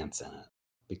science in it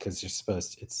because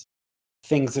it's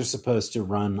things are supposed to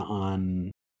run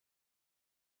on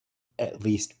at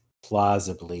least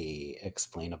plausibly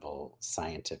explainable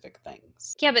scientific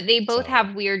things. yeah, but they both So,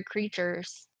 have weird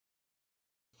creatures.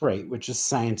 right, which is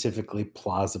scientifically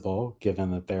plausible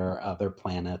given that there are other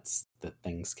planets that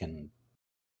things can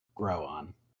grow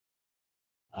on.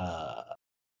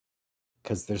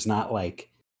 Because there's not like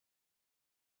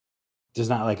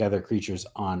other creatures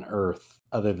on Earth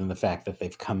other than the fact that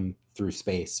they've come through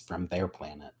space from their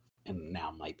planet and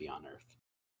now might be on Earth.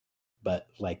 But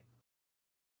like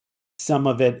some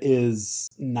of it is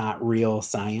not real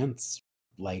science,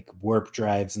 like warp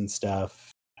drives and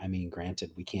stuff. I mean,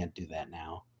 granted, we can't do that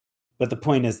now. But the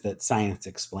point is that science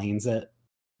explains it,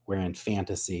 where in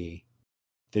fantasy,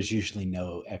 there's usually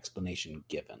no explanation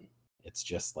given. It's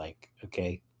just like,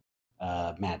 okay,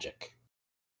 magic.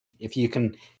 If you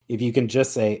can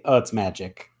just say, oh, it's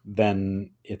magic,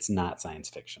 then it's not science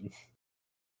fiction.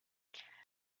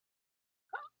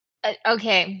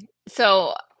 Okay,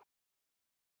 so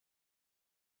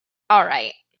all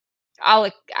right,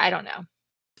 I don't know.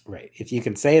 Right. If you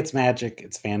can say it's magic,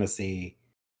 it's fantasy.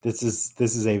 This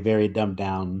is a very dumbed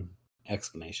down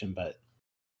explanation, but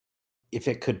if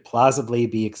it could plausibly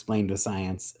be explained with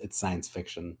science, it's science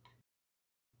fiction.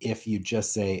 If you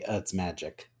just say it's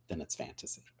magic, then it's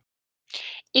fantasy.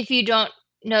 If you don't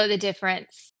know the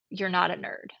difference, you're not a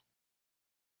nerd.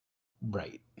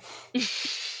 Right.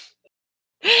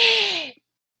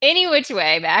 Any which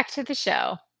way, back to the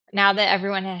show. Now that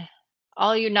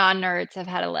all you non-nerds have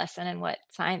had a lesson in what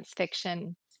science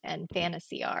fiction and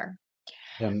fantasy are.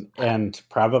 And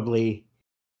probably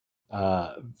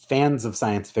fans of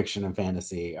science fiction and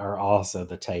fantasy are also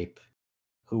the type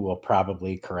who will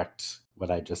probably correct what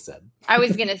I just said. I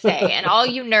was going to say, and all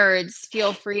you nerds,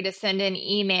 feel free to send in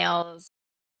emails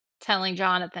telling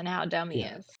Jonathan how dumb he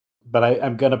is. But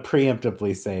I'm going to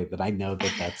preemptively say that I know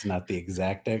that that's not the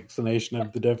exact explanation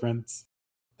of the difference.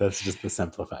 That's just the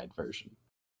simplified version.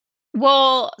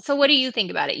 Well, so what do you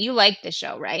think about it? You like the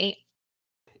show, right?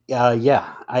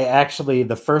 Yeah. I actually,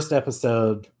 the first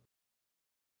episode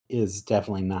is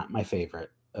definitely not my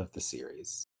favorite of the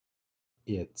series.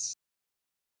 It's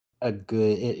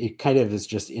it kind of is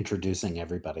just introducing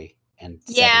everybody and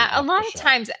Yeah, setting a up lot the of show.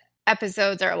 times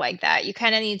episodes are like that. You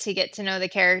kind of need to get to know the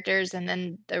characters and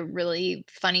then the really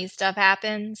funny stuff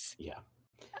happens. Yeah.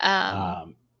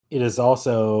 Um, It is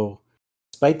also,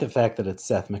 despite the fact that it's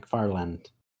Seth MacFarlane,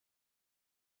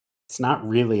 it's not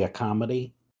really a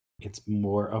comedy. It's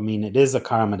more, I mean, it is a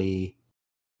comedy,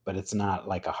 but it's not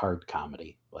like a hard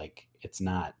comedy. Like It's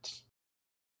not.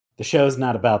 The show's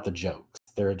not about the jokes.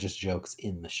 There are just jokes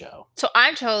in the show. So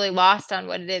I'm totally lost on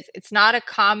what it is. It's not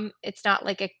it's not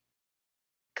like a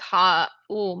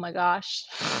oh my gosh.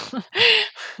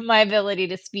 My ability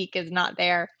to speak is not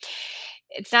there.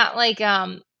 It's not like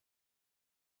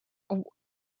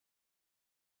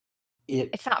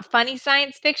it's not funny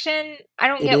science fiction. I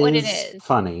don't get what it is.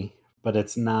 Funny, but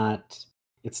it's not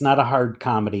a hard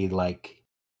comedy. Like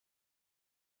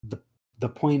the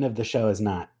point of the show is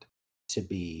not to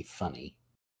be funny.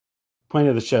 The point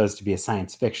of the show is to be a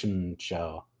science fiction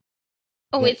show.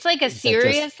 Oh, it's like a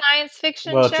serious science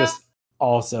fiction show? Well, it just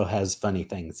also has funny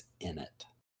things in it.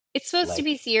 It's supposed to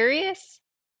be serious?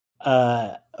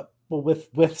 Well,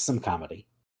 with some comedy.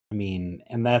 I mean,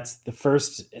 and that's the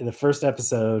first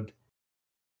episode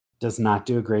does not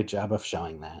do a great job of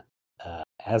showing that.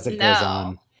 As it goes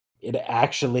on, it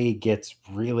actually gets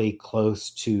really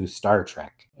close to Star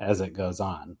Trek as it goes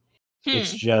on.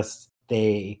 It's just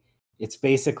it's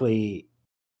basically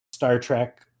Star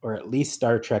Trek, or at least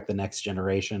Star Trek The Next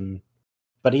Generation,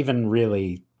 but even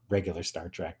really regular Star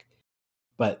Trek.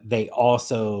 But they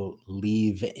also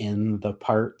leave in the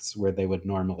parts where they would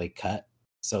normally cut.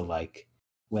 So like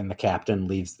when the captain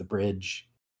leaves the bridge,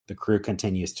 the crew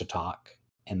continues to talk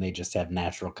and they just have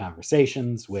natural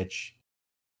conversations, which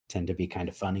tend to be kind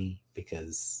of funny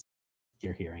because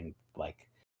you're hearing like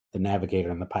the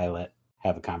navigator and the pilot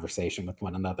have a conversation with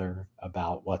one another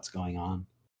about what's going on.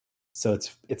 So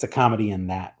it's a comedy in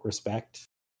that respect,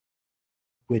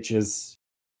 which is,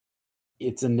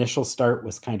 its initial start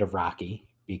was kind of rocky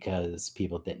because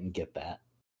people didn't get that.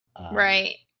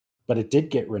 Right. But it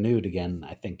did get renewed again,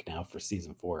 I think, now for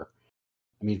season 4.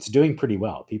 I mean, it's doing pretty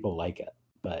well. People like it.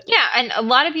 But yeah, and a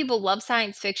lot of people love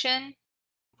science fiction.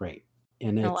 Right.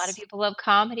 And a lot of people love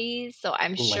comedies, so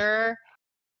I'm sure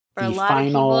for a lot of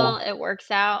people it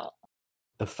works out.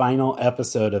 The final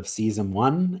episode of season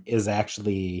 1 is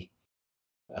actually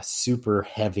a super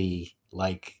heavy,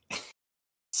 like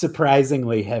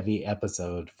surprisingly heavy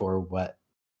episode for what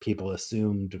people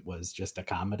assumed was just a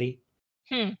comedy.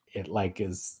 It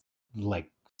is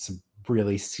some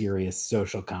really serious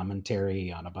social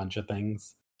commentary on a bunch of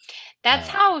things. That's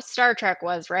how Star Trek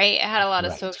was, right? It had a lot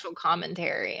of social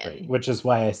commentary, and which is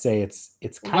why I say it's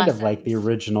kind of like the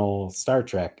original Star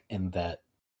Trek in that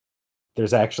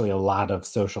there's actually a lot of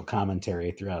social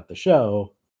commentary throughout the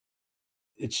show.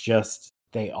 It's just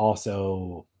there are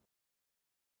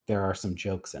some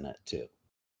jokes in it too.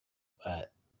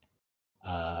 But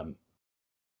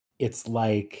it's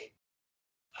like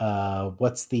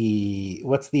what's the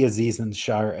Aziz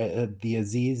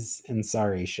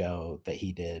Ansari show that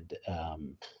he did?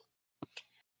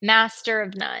 Master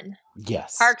of None.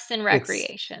 Yes. Parks and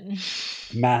Recreation.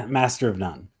 Master of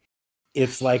None.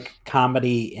 It's like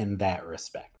comedy in that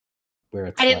respect, where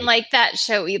it's I didn't like that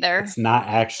show either. It's not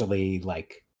actually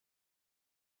like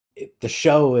the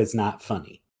show is not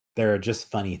funny. There are just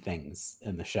funny things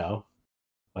in the show.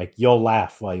 Like you'll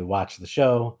laugh while you watch the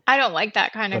show. I don't like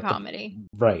that kind of comedy.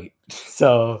 Right.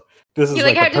 So this is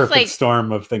like a perfect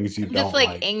storm of things you don't like.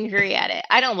 I'm just angry at it.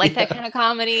 I don't like that kind of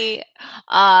comedy.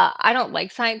 I don't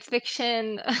like science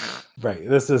fiction. Right.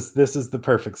 This is the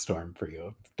perfect storm for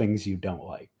you. Things you don't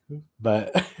like.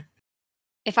 But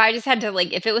if I just had to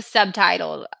if it was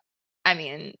subtitled, I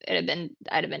mean, I'd have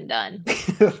been done.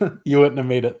 You wouldn't have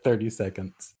made it 30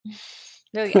 seconds.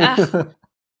 Eliza,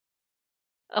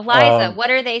 what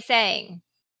are they saying?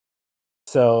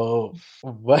 So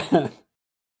what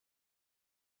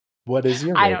is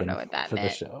your rating? I don't know what that for meant.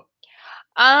 The show?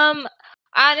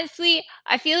 Honestly,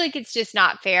 I feel like it's just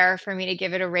not fair for me to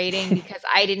give it a rating because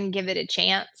I didn't give it a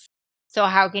chance. So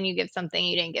how can you give something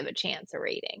you didn't give a chance a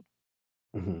rating?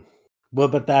 Mm-hmm. Well,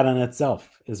 but that in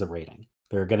itself is a rating.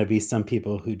 There are going to be some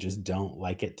people who just don't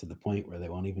like it to the point where they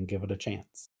won't even give it a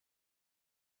chance.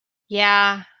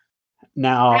 Yeah.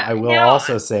 Now, I will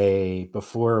also say,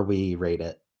 before we rate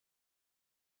it,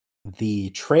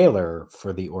 the trailer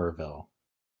for the Orville.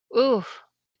 Ooh.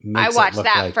 I watched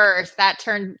that first.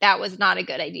 That was not a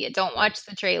good idea. Don't watch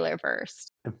the trailer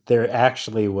first. There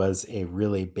actually was a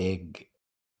really big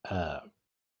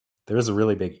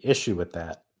issue with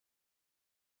that.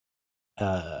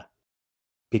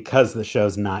 Because the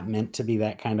show's not meant to be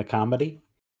that kind of comedy.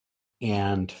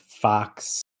 And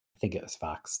Fox, I think it was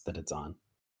Fox that it's on,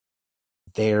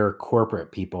 their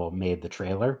corporate people made the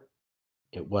trailer.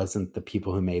 It wasn't the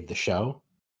people who made the show.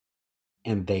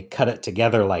 And they cut it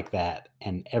together like that.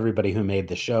 And everybody who made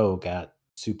the show got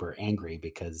super angry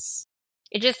because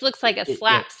it just looks like a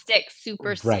slapstick,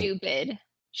 super stupid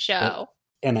show.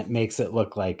 And it makes it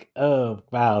look like, oh,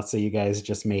 wow, so you guys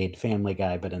just made Family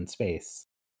Guy, but in space.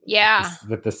 Yeah.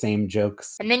 with the same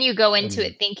jokes. And then you go into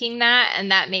it thinking that,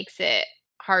 and that makes it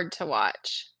hard to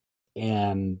watch.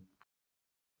 And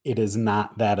it is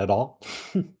not that at all.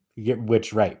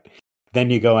 Which, right. Then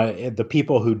you go, the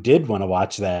people who did want to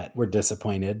watch that were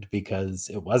disappointed because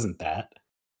it wasn't that.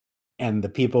 And the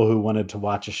people who wanted to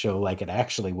watch a show like it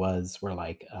actually was were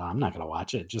like, oh, I'm not going to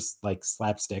watch it. Just like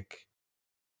slapstick.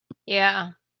 Yeah.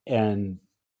 And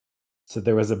so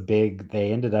there was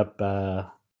they ended up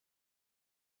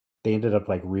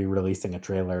like re-releasing a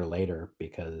trailer later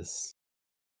because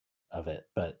of it.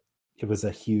 But it was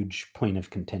a huge point of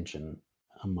contention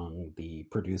among the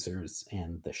producers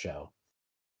and the show.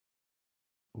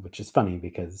 Which is funny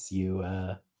because you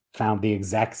found the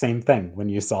exact same thing when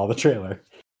you saw the trailer.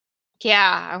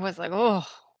 Yeah, I was like, oh.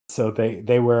 So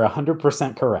they were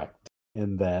 100% correct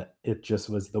in that it just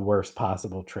was the worst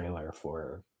possible trailer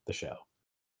for the show.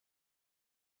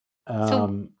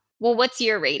 So, well, what's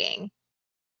your rating?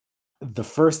 The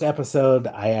first episode,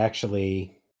 I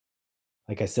actually,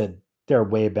 like I said, there are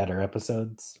way better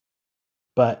episodes,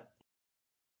 but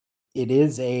it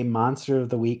is a Monster of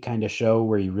the Week kind of show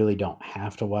where you really don't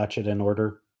have to watch it in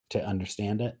order to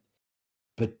understand it.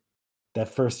 But that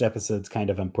first episode's kind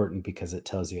of important because it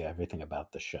tells you everything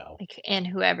about the show. Like, and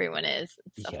who everyone is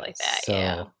and stuff like that. So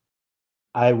yeah.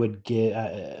 I would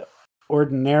give,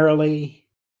 ordinarily,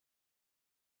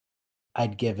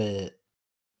 I'd give it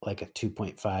like a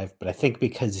 2.5, but I think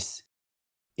because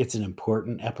it's an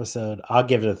important episode, I'll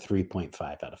give it a 3.5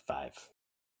 out of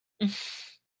 5.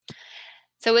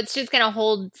 So it's just going to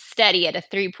hold steady at a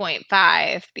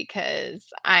 3.5 because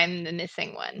I'm the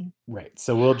missing one. Right.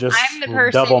 So we'll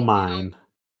double mine.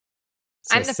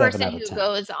 So I'm the person who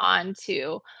goes on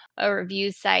to a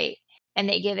review site and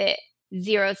they give it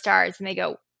 0 stars and they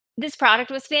go, this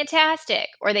product was fantastic.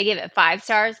 Or they give it 5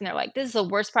 stars and they're like, this is the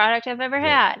worst product I've ever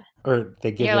had. Or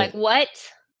they give You're like, what?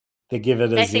 They give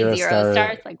it a 0 star.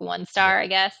 Stars, like 1 star, I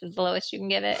guess, is the lowest you can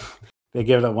give it. They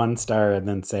give it a 1 star and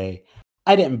then say,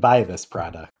 I didn't buy this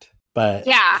product, but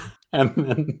yeah. And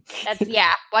then that's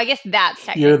Well, I guess that's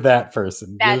technically you're that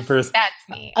person. That's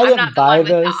me. I didn't buy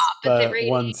this, but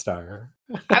 1 star.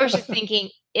 I was just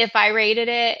thinking if I rated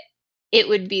it, it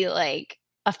would be like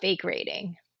a fake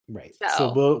rating. Right.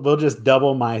 So we'll just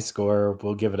double my score.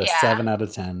 We'll give it a 7 out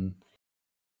of 10.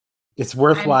 It's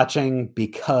worth watching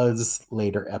because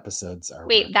later episodes are.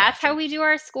 Wait, that's how we do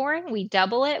our scoring? We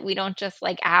double it? We don't just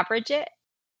like average it?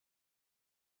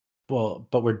 Well,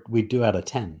 but we do out of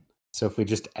 10. So if we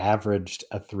just averaged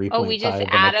a 3.5 we just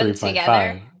add them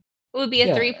together. It would be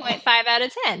a 3.5 out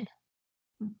of 10.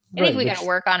 I think we got to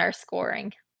work on our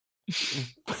scoring.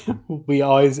 We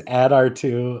always add our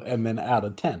 2 and then out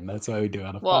of 10. That's why we do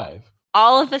out of 5.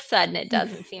 All of a sudden, it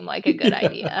doesn't seem like a good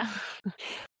idea.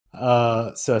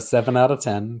 So a 7 out of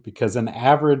 10 because an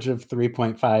average of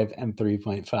 3.5 and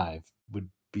 3.5 would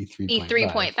be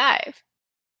 3.5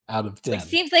 out of 10. Which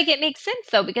seems like it makes sense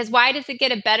though, because why does it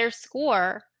get a better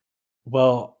score?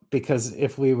 Well, because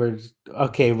if we were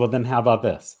okay, well then how about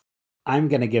this? I'm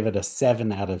going to give it a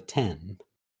 7 out of 10.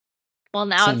 Well,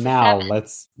 now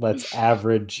let's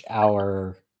average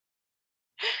our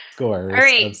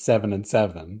scores of 7 and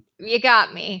 7. You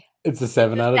got me. It's a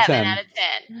 7 out of 10. 7 out of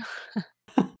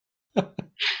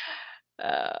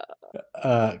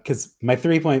 10. Because my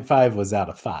 3.5 was out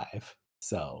of 5,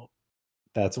 so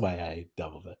that's why I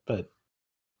doubled it. But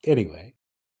anyway,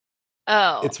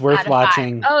 it's worth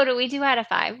watching. 5. Oh, do we do out of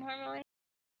 5 normally?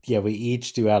 Yeah, we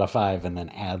each do out of 5 and then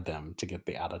add them to get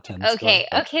the out of 10 Okay,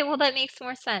 score. Okay, well that makes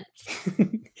more sense.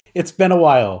 It's been a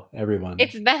while, everyone.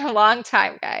 It's been a long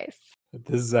time, guys.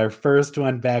 This is our first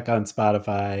one back on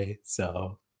Spotify,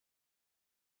 so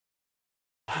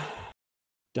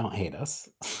don't hate us.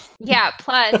 Yeah,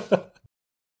 plus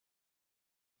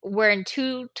we're in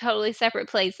 2 totally separate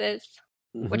places,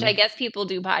 which I guess people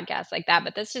do podcasts like that,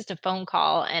 but that's just a phone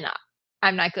call and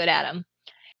I'm not good at them.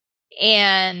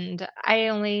 And I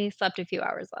only slept a few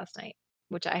hours last night,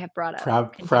 which I have brought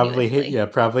up. Probably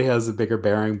has a bigger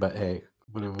bearing, but hey.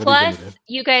 Plus,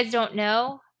 you guys don't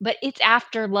know, but it's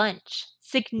after lunch,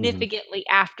 significantly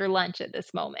after lunch at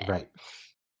this moment. Right.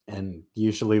 And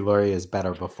usually Lori is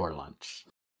better before lunch.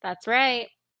 That's right.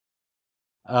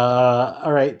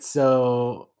 All right.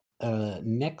 So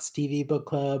next TV book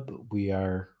club,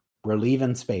 we're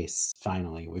leaving space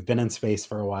finally. We've been in space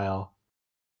for a while.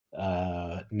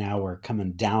 Now we're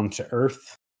coming down to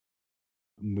Earth.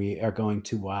 We are going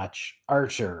to watch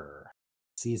Archer,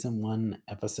 season 1,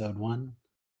 episode 1.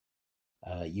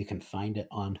 You can find it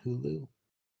on Hulu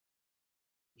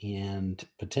and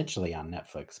potentially on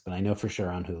Netflix, but I know for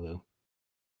sure on Hulu.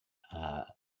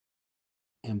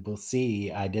 And we'll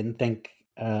see. I didn't think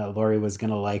Lori was going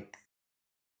to like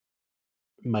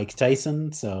Mike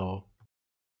Tyson, so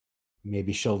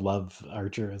maybe she'll love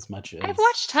Archer as much as I've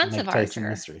watched tons Mike of Tyson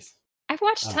Archer. Mysteries. I've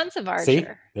watched tons of Archer. See?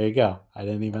 There you go. I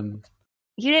didn't even...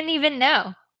 You didn't even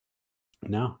know.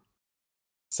 No.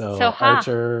 So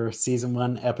Archer season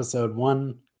 1, episode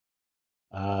 1.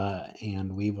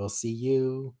 And we will see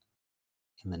you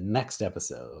in the next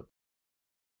episode.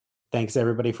 Thanks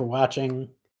everybody for watching.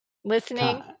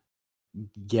 Listening.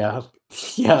 Yeah,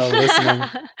 listening.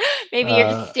 Maybe you're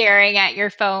just staring at your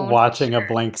phone. Watching a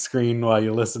blank screen while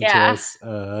you listen to us.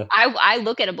 I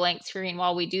look at a blank screen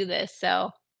while we do this,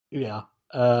 so. Yeah.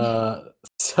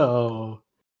 So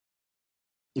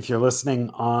if you're listening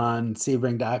on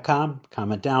sebring.com,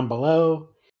 comment down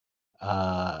below.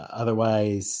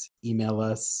 Otherwise, email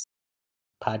us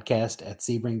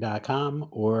podcast@sebring.com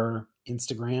or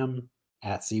Instagram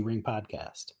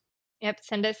 @sebringpodcast. Yep,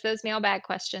 send us those mailbag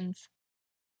questions.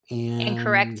 And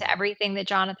correct everything that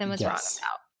Jonathan was wrong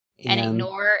about. And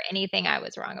ignore anything I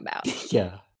was wrong about.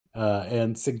 Yeah.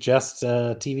 And suggest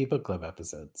TV book club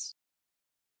episodes.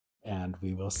 And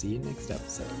we will see you next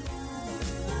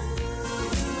episode.